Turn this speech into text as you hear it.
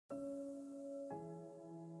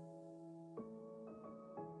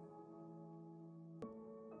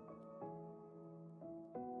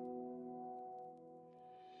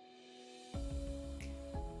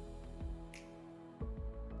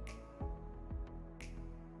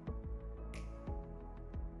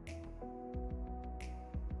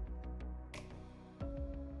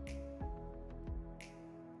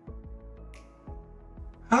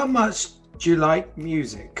How much do you like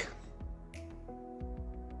music?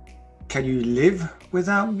 Can you live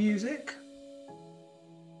without music?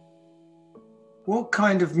 What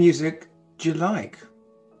kind of music do you like?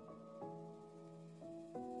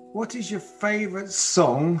 What is your favorite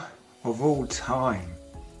song of all time?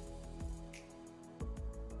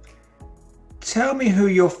 Tell me who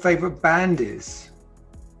your favorite band is.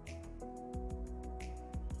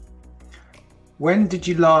 When did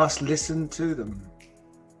you last listen to them?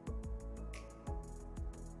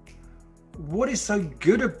 What is so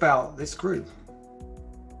good about this group?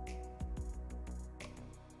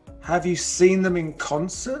 Have you seen them in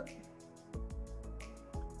concert?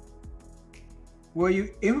 Were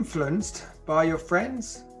you influenced by your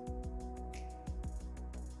friends?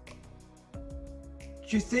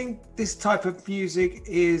 Do you think this type of music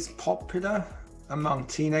is popular among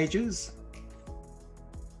teenagers?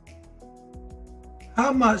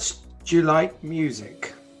 How much do you like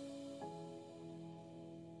music?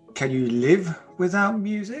 Can you live without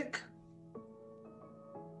music?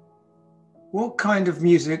 What kind of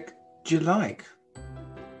music do you like?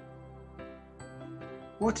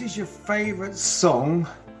 What is your favorite song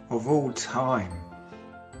of all time?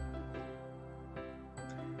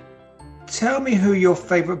 Tell me who your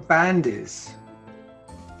favorite band is.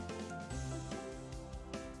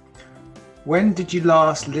 When did you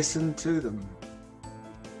last listen to them?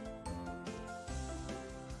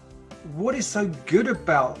 What is so good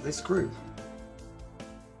about this group?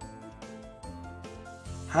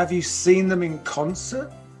 Have you seen them in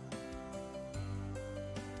concert?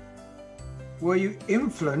 Were you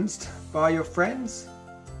influenced by your friends?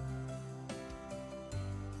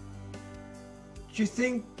 Do you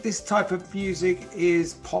think this type of music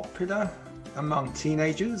is popular among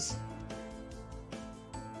teenagers?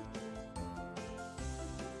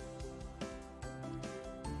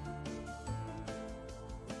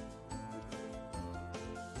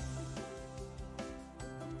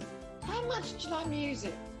 How much do you like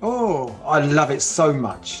music? Oh, I love it so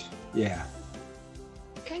much. Yeah.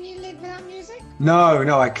 Can you live without music?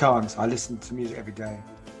 No, I can't. I listen to music every day.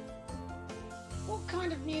 What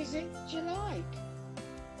kind of music do you like?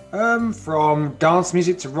 From dance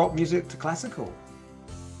music to rock music to classical.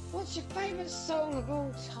 What's your favourite song of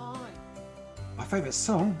all time? My favourite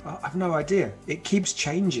song? I've no idea. It keeps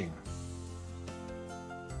changing.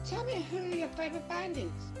 Tell me who your favourite band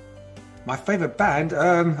is. My favourite band?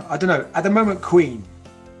 I don't know. At the moment, Queen.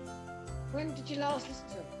 When did you last listen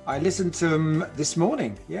to them? I listened to them this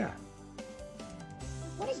morning, yeah.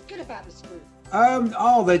 What is good about this group?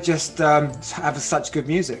 They just have such good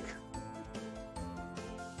music.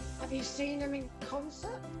 Have you seen them in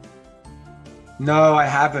concert? No, I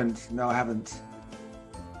haven't.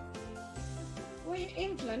 Were you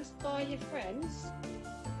influenced by your friends?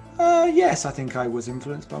 Yes, I think I was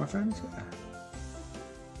influenced by my friends, yeah.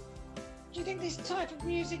 Do you think this type of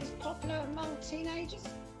music is popular among teenagers?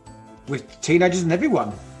 With teenagers and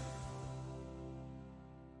everyone.